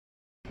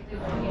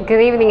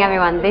Good evening,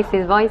 everyone. This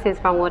is Voices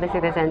from Water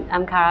Citizen.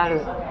 I'm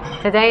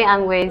Karalu. Today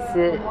I'm with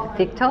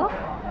Victor.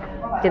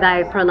 Did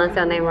I pronounce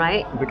your name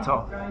right?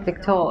 Victor.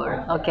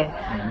 Victor. Okay.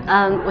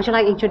 Would you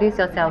like to introduce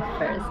yourself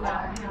first?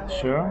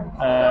 Sure.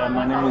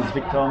 My name is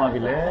Victor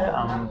Mavillet.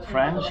 I'm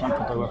French. I'm a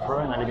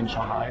photographer and I live in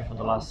Shanghai for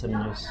the last 7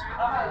 years.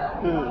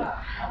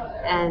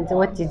 And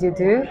what did you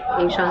do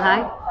in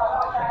Shanghai?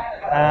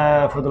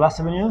 For the last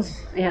 7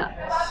 years? Yeah.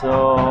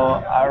 So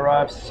I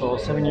arrived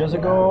 7 years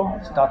ago,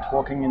 started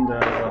working in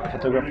the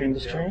photography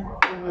industry.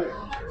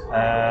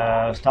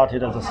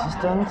 Started as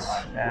assistant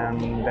and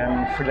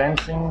then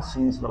freelancing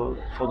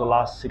for the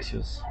last 6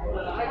 years.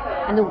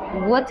 And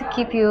what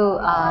keep you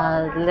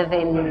live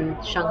in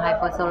Shanghai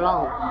for so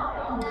long?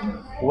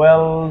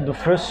 Well, the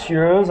first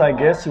years, I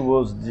guess it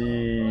was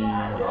the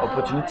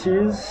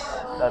opportunities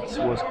that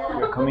was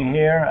coming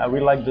here. I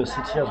really like the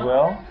city as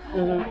well.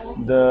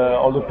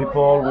 All the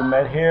people we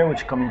met here,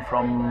 which coming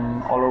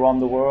from all around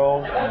the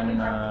world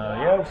and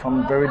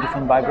from very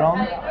different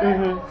background.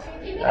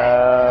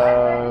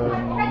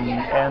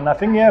 And I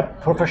think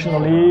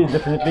professionally,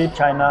 definitely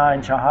China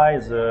and Shanghai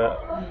is a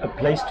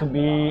place to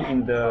be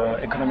in the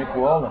economic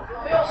world.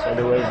 So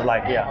there was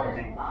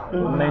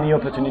many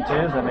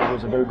opportunities, and it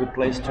was a very good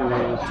place to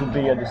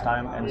be at this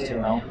time and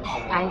still now.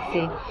 I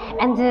see.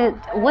 And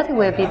what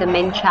will be the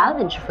main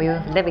challenge for you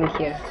living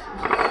here?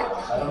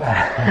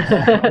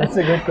 That's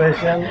a good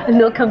question.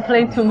 No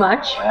complain too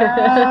much.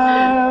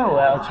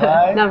 Well,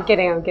 try. No, I'm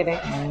kidding.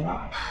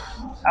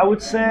 I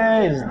would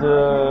say is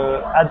the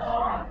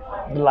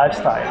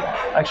lifestyle.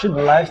 Actually,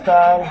 the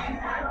lifestyle,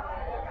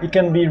 it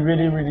can be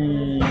really,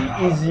 really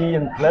easy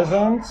and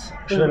pleasant.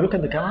 Should I look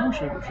at the camera or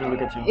should I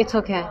look at you? It's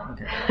okay.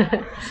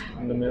 Okay. Just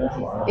in the mirror.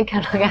 You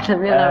can look at the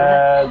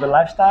mirror. The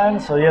lifestyle.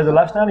 So the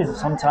lifestyle is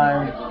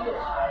sometimes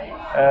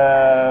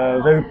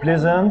very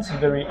pleasant,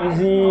 very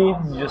easy. You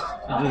just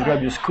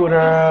grab your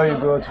scooter, you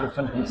go to the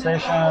fun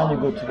station, you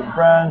go to the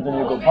brand, then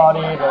you go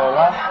party, blah blah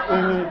blah.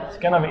 It's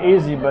kind of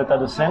easy, but at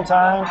the same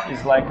time,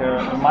 it's like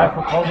a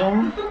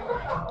microcosm.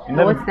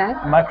 What's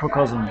that?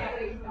 Microcosm.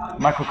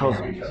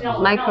 Microcosm.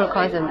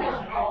 I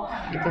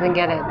didn't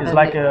get it. It's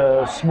like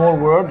a small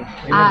world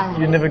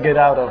you never get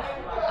out of.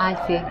 I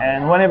see.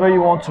 And whenever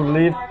you want to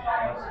leave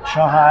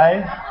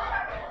Shanghai,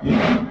 you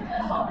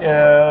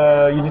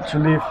need to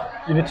leave.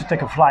 You need to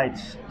take a flight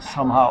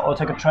somehow, or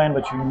take a train,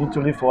 but you need to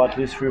leave for at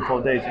least 3 or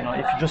 4 days. You know,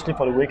 if you just leave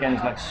for the weekend,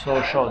 it's like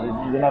so short. You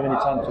don't have any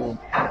time to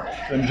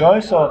enjoy.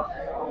 So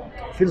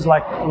it feels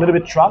like a little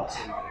bit trapped.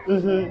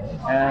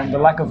 And the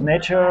lack of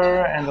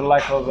nature and the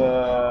lack of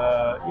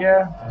the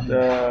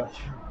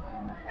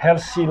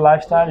healthy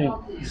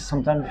lifestyle is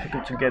sometimes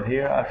difficult to get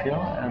here, I feel.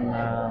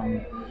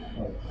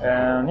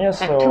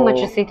 So too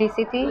much city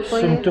for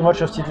you? Too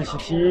much of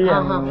city,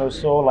 and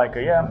also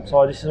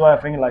So this is why I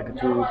think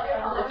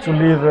to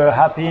live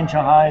happy in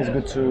Shanghai is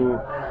good to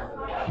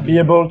be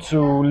able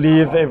to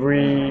live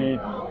every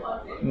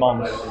 2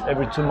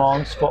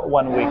 months for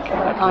 1 week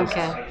at least.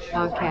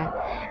 Okay.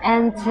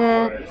 And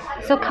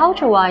so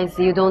culture-wise,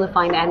 you don't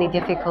find any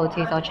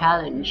difficulties or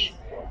challenge?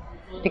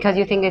 Because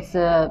you think it's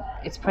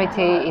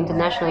pretty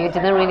international, you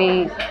didn't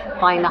really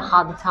find a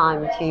hard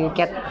time to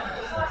get.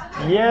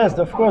 Yes,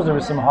 of course there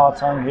is some hard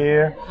time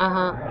here,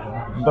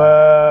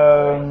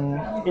 but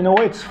in a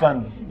way it's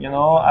fun. You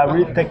know, I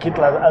really take it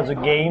as a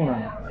game.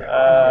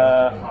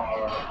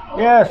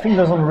 I think it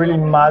doesn't really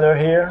matter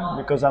here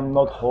because I'm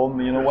not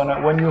home. You know,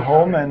 when you're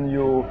home and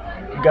you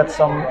got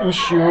some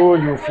issue,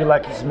 you feel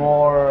like it's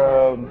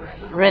more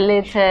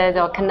related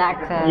or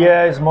connected.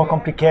 Yeah, it's more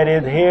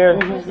complicated here.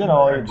 You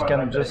know, you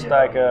can just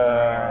I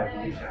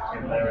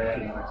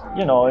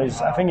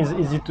think it's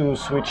easy to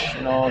switch.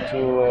 You know,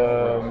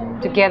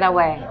 to get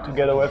away. To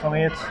get away from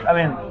it. I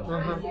mean,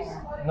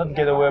 not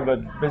get away,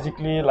 but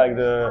basically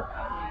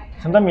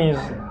sometimes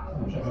it's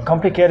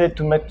complicated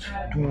to make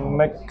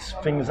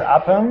things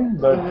happen,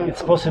 but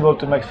it's possible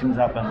to make things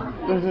happen.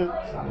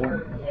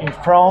 In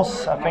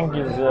France, I think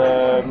it's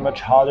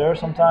much harder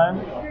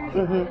sometimes,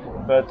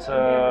 but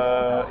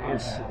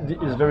it's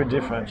very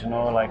different. You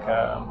know,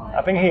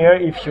 I think here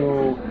if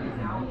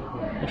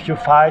you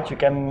fight, you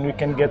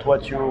can get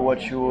what you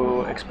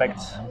expect.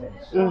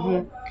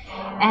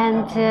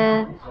 And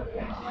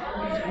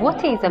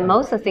what is the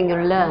most thing you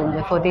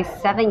learned for these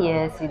 7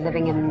 years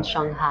living in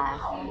Shanghai?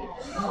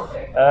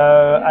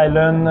 I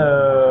learned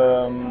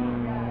a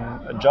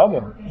job.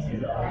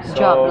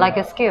 Like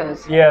a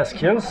skills? Yeah,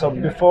 skills. So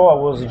before I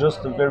was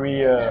just a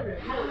very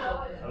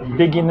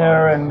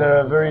beginner and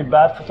a very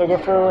bad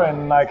photographer,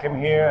 and I came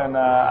here and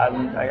I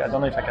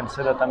don't know if I can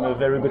say that I'm a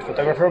very good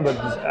photographer, but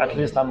at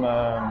least I'm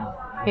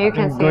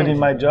good in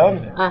my job.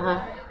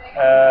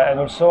 And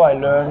also I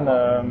learned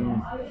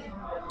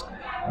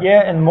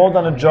and more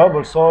than a job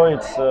also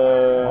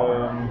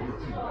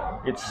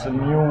it's a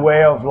new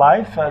way of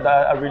life that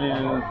I really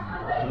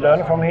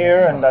learned from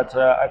here, and that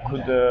I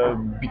could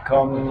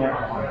become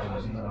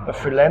a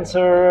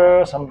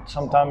freelancer,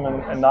 sometime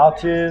an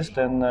artist,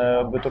 and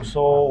but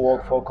also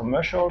work for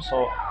commercial.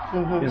 So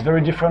It's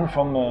very different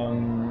from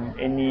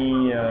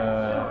any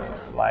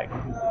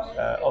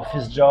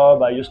office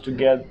job I used to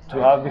get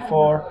to have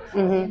before.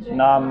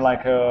 Now I'm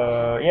like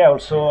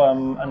also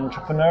I'm an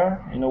entrepreneur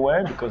in a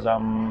way because I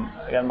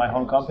got my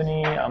own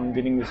company. I'm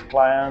dealing with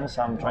clients.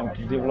 I'm trying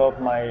to develop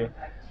my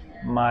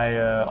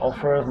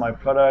offers, my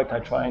product.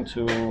 I'm trying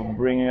to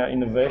bring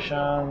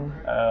innovation,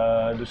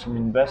 do some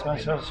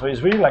investments. So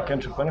it's really like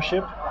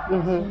entrepreneurship.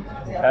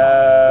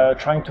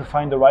 Trying to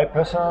find the right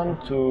person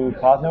to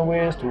partner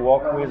with, to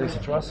work with,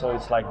 etc. So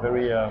it's like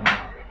very.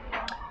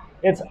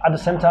 It's at the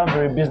same time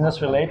very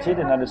business related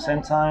and at the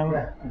same time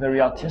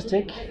very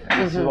artistic.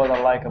 And this is what I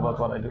like about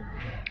what I do.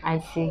 I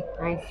see,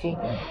 I see.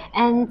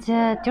 And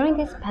during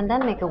this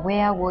pandemic,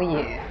 where were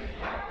you,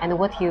 and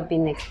what you've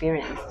been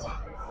experienced?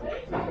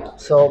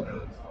 So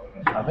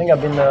I think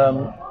I've been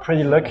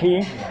pretty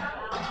lucky.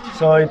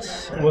 So it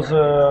was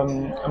a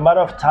matter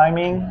of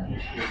timing.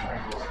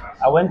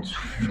 I went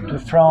to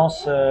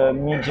France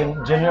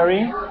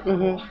mid-January,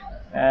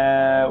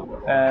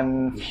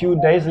 and few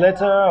days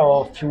later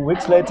or few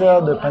weeks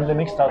later, the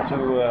pandemic started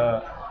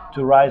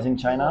to rise in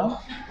China.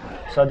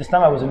 So at this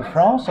time I was in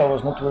France. I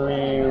was not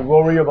really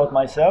worried about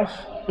myself,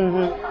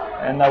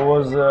 and I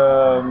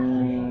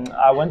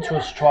went to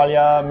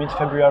Australia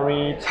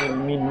mid-February to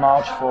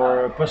mid-March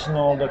for a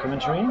personal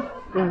documentary.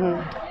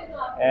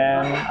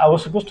 And I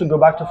was supposed to go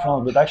back to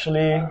France, but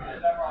actually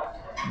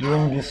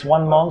during this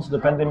 1 month, the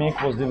pandemic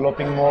was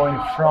developing more in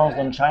France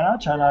than China.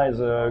 China is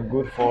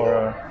good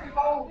for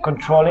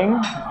controlling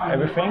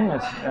everything,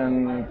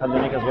 and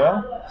pandemic as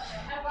well.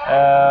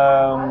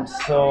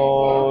 So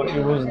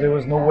there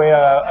was no way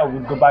I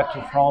would go back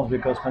to France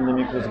because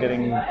pandemic was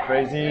getting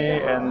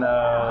crazy, and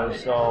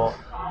so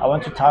I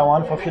went to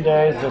Taiwan for a few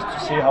days just to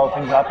see how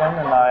things happen,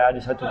 and I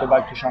decided to go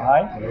back to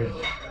Shanghai.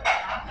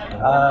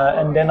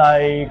 And then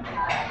I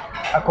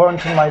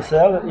quarantined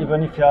myself,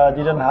 even if I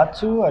didn't have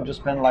to. I just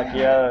spent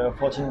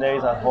 14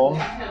 days at home,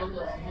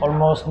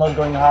 almost not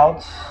going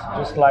out,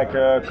 just like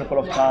a couple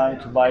of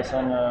times to buy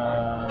some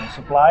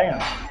supply.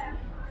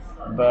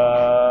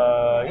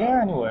 But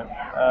anyway,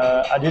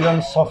 I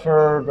didn't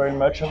suffer very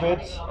much of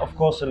it. Of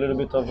course, a little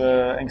bit of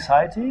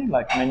anxiety,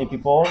 like many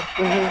people,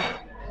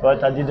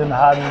 but I didn't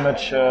have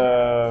much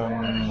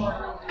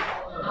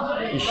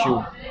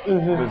issue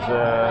with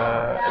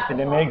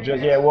epidemic.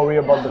 Just worry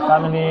about the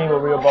family,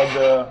 worry about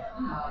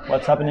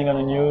what's happening on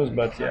the news,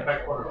 but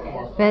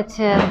But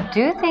do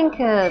you think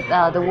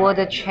the world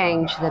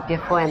changed the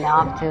before and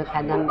after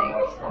pandemic,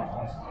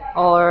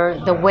 or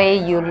the way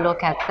you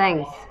look at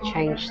things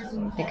changed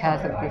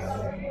because of this?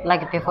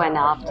 Like before and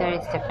after,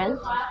 it's different.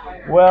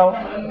 Well,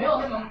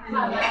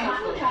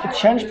 it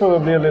changed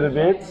probably a little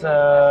bit.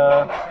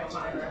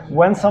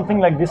 When something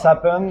like this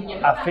happened,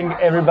 I think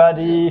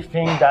everybody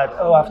think that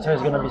after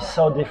it's gonna be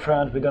so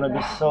different. We're gonna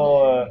be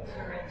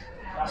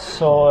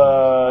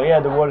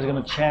the world is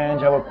gonna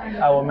change.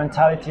 Our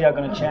mentality are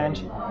gonna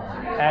change,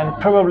 and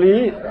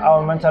probably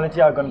our mentality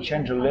are gonna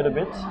change a little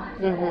bit.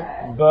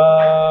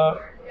 But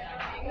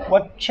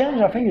what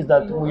changed, I think, is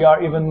that we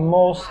are even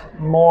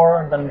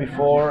more than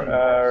before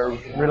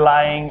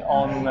relying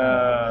on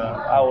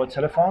our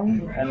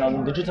telephone and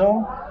on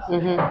digital,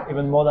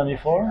 even more than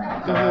before.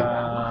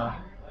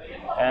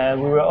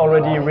 And we were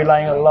already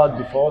relying a lot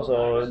before,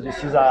 so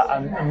this is a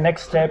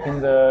next step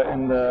in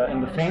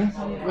the thing.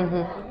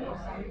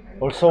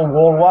 Also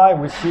worldwide,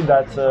 we see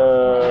that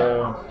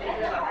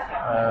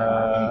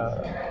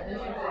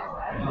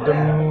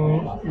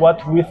what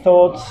we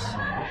thought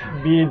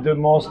be the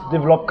most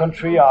developed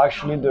country are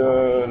actually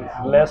the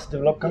less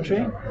developed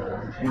country,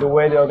 in the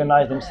way they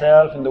organize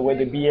themselves, in the way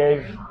they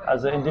behave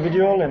as an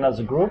individual and as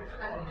a group.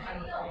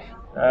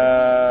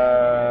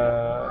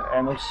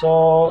 And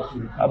also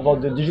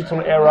about the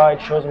digital era,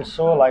 it shows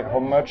also like how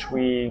much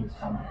we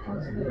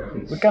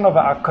kind of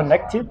are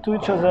connected to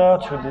each other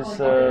through this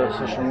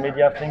social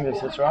media things,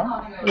 etc.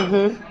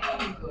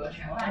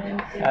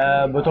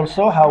 But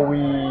also how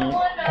we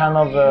kind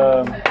of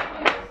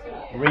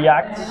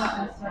react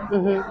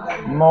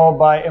more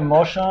by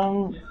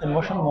emotion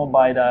more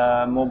by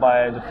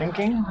the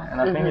thinking, and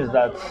I think is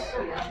that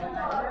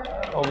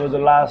over the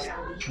last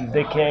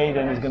decade,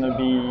 and it's going to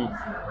be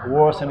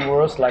worse and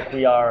worse, like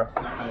we are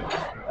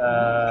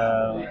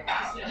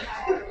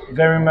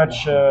very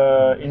much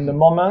in the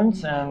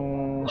moment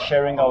and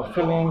sharing our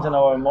feelings and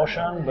our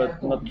emotion,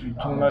 but not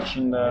too much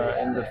in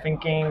the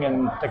thinking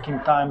and taking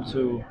time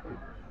to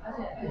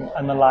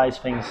analyze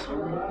things.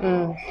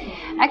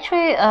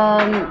 Actually,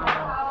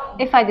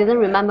 if I didn't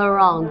remember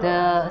wrong,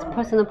 the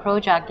personal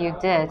project you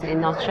did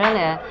in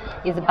Australia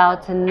is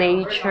about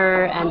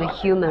nature and the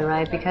human,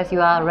 right? Because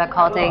you are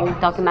recording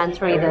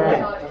documentary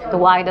the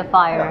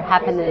wildfire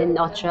happened in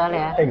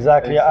Australia.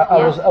 Exactly. I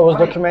was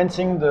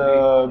documenting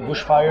the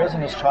bushfires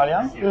in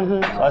Australia.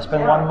 So I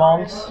spent 1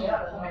 month.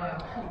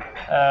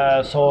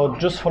 So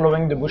just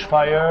following the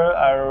bushfire,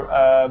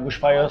 our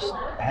bushfires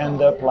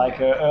end up like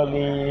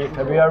early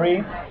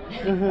February,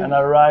 and I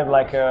arrived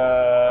like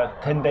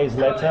 10 days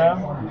later.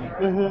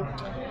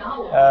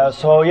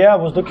 So I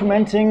was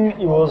documenting.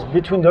 It was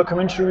between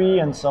documentary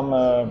and some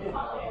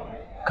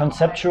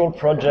conceptual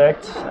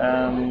project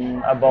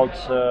about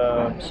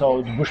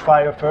so the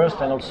bushfire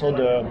first, and also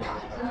the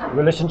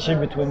relationship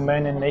between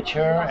man and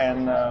nature,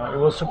 and it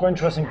was super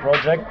interesting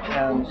project,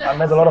 and I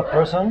met a lot of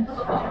person,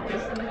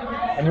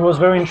 and it was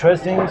very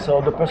interesting.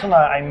 So the person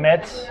I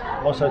met,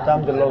 most of the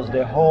time they lost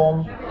their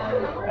home,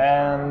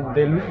 and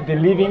they're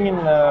living in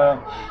a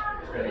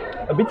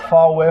bit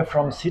far away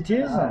from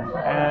cities,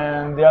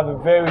 and they have a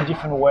very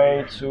different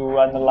way to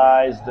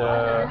analyze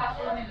the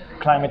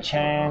climate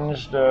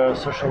change, the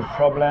social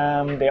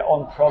problem, their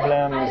own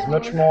problem is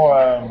much more,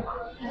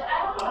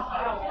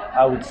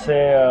 I would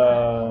say,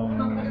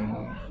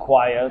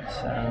 quiet.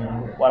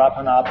 And what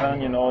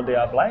happened. You know, they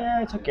are like,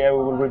 yeah, it's okay. We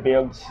will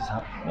rebuild. This is,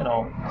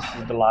 this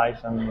is the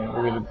life, and we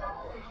will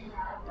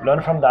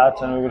learn from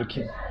that, and we will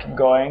keep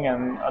going.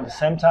 And at the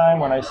same time,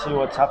 when I see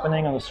what's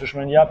happening on the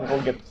social media,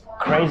 people get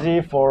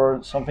crazy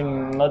for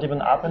something not even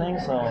happening.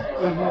 So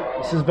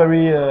this is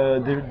very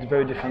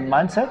different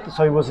mindset.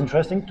 So it was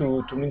interesting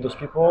to meet those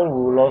people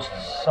who lost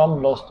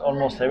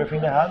almost everything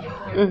they had,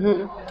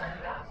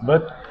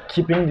 but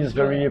keeping this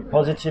very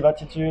positive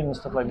attitude and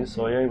stuff like this.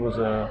 So yeah, it was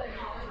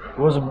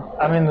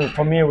I mean,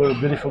 for me, it was a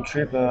beautiful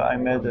trip I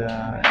made.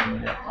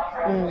 And, yeah.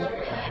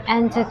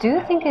 And do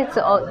you think it's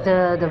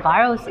the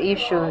virus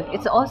issue?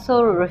 It's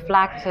also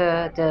reflect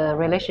the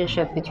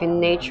relationship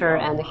between nature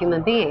and the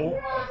human being,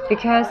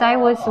 because I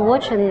was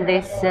watching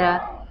this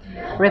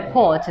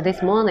report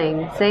this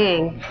morning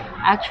saying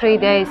actually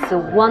there is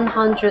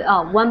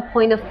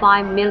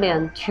 1.5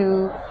 million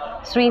to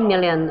 3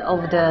 million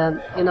of the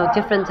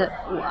different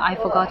I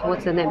forgot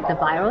what's the name, the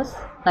virus,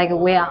 like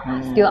we are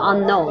still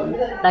unknown,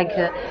 like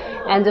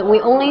and we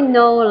only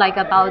know like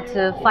about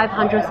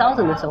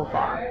 500,000 so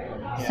far.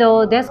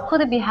 So this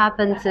could be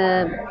happened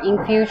in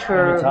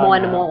future Anytime, more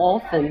and yeah. more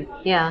often.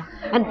 Yeah.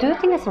 And do you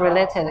think it's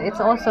related? It's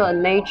also a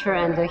nature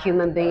and a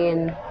human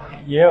being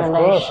Yeah, of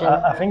course. relation.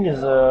 I think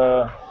it's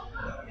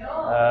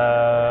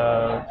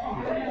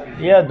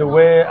yeah, the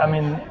way, I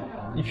mean,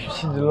 if you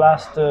see the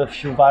last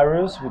few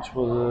virus, which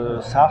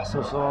was SARS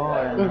also,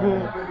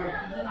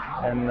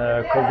 and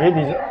COVID,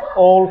 is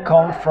all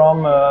come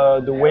from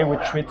the way we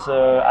treat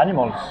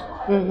animals.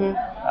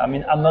 I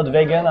mean, I'm not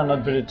vegan, I'm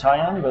not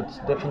vegetarian, but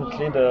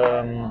definitely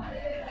the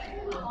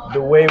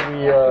way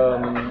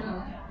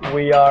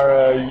we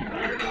are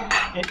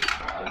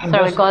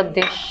Sorry, got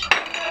dish.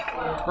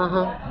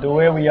 the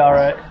way we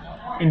are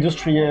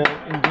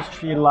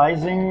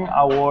industrializing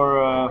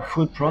our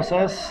food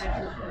process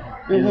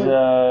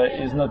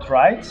is not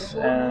right,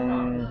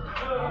 and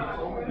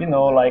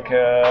like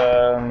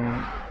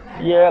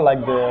yeah,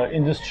 like the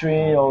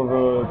industry of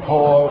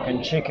pork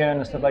and chicken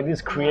and stuff like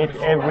this create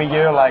every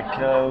year like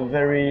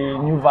very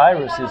new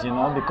viruses,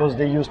 because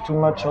they use too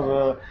much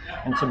of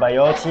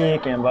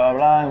antibiotic and blah blah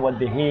blah, and what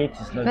they eat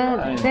is not.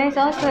 But there's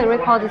also a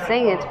report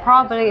saying it's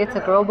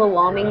a global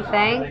warming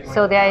thing.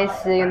 So there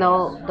is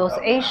those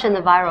Asian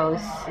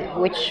virus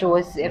which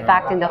was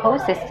affecting the whole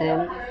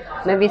system.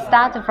 Maybe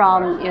start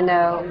from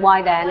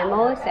wild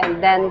animals,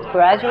 and then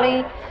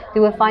gradually they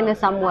will find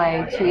some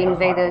way to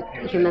invade the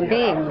human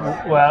beings.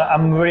 Well,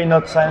 I'm really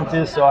not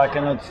scientist, so I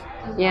cannot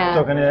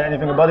talk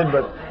anything about it.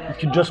 But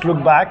if you just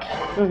look back,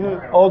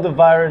 all the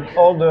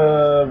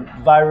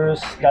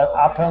virus that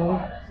happened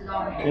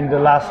in the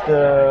last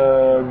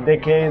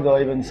decade or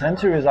even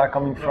centuries are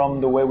coming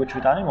from the way we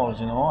treat animals.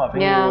 I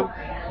think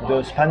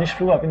the Spanish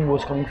flu, I think,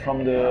 was coming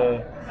from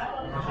the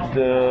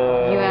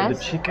US? the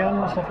chicken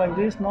and stuff like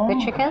this. No, The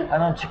chicken? I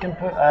know chicken.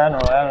 I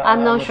don't know.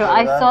 I'm not sure.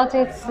 I that. thought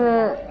it's.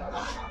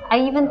 I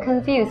even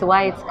confused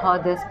why it's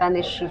called the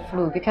Spanish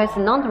flu, because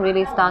not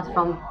really start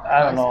from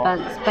I don't know.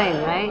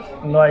 Spain, right?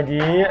 No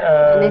idea.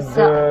 And it's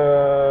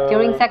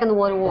during Second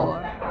World War.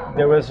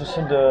 There was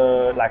also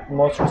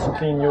most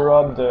recently in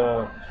Europe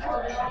the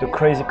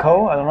crazy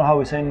cow. I don't know how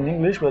we say it in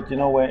English, but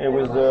where it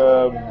was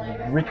the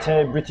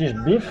British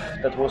beef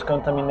that was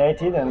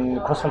contaminated, and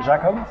Creutzfeldt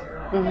Jakob.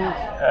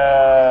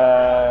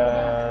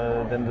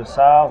 Then the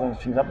SARS and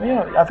things like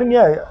that. I think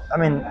I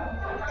mean,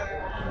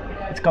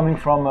 it's coming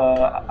from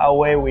our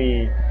way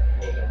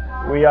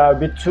we are a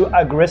bit too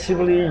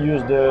aggressively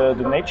use the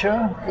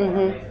nature.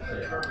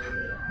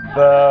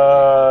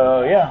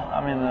 But yeah,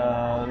 I mean,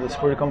 this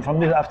probably come from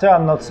this. After,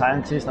 I'm not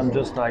scientist. I'm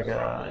just like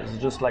it's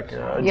just like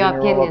a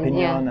general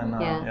opinion.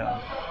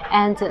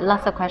 And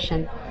last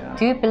question: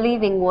 do you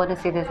believe in world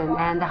citizen,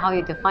 and how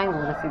you define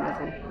world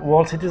citizen?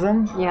 World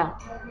citizen? Yeah.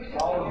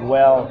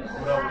 Well,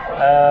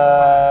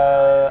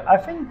 I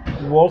think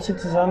world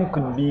citizen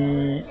could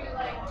be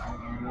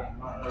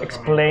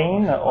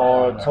explained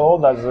or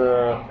told as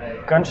a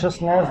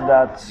consciousness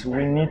that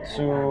we need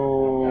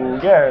to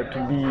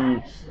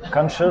be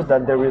conscious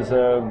that there is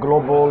a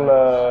global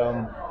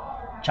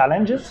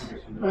challenges,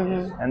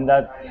 and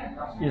that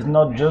is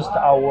not just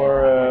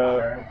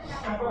our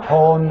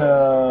own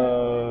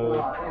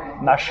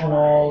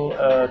national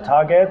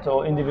target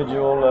or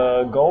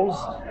individual goals,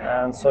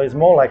 and so it's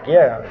more like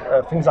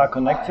things are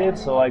connected.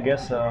 So I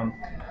guess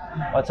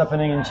what's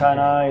happening in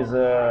China is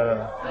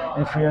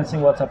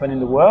influencing what's happening in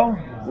the world.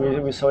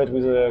 We saw it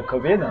with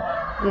COVID.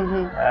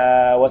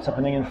 What's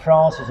happening in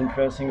France is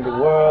influencing the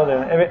world,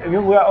 and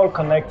we are all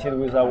connected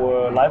with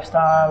our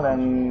lifestyle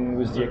and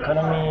with the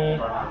economy,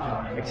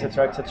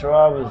 etc.,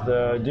 with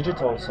the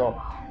digital. So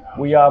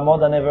we are more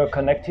than ever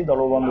connected all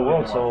around the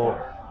world. So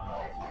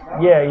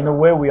yeah, in a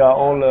way, we are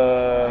all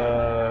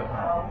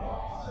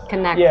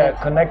Connected.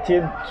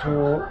 connected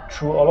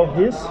through all of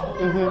this.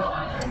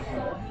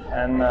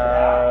 And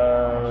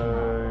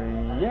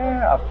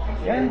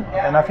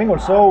and I think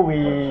also we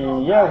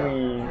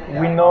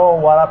know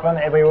what happened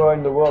everywhere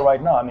in the world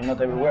right now. I mean,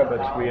 not everywhere,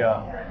 but we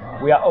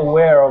are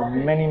aware of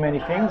many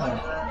things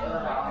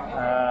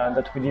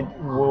that we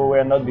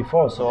were not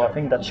before. So I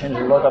think that changed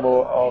a lot of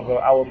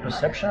our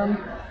perception,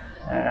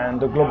 and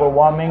the global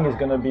warming is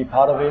going to be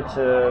part of it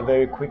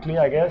very quickly,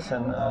 I guess.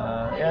 And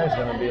it's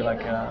going to be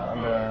like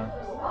on the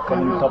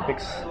coming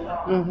topics.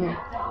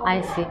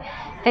 I see.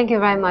 Thank you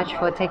very much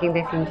for taking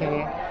this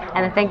interview,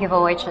 and thank you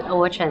for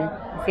watching.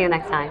 See you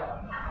next time.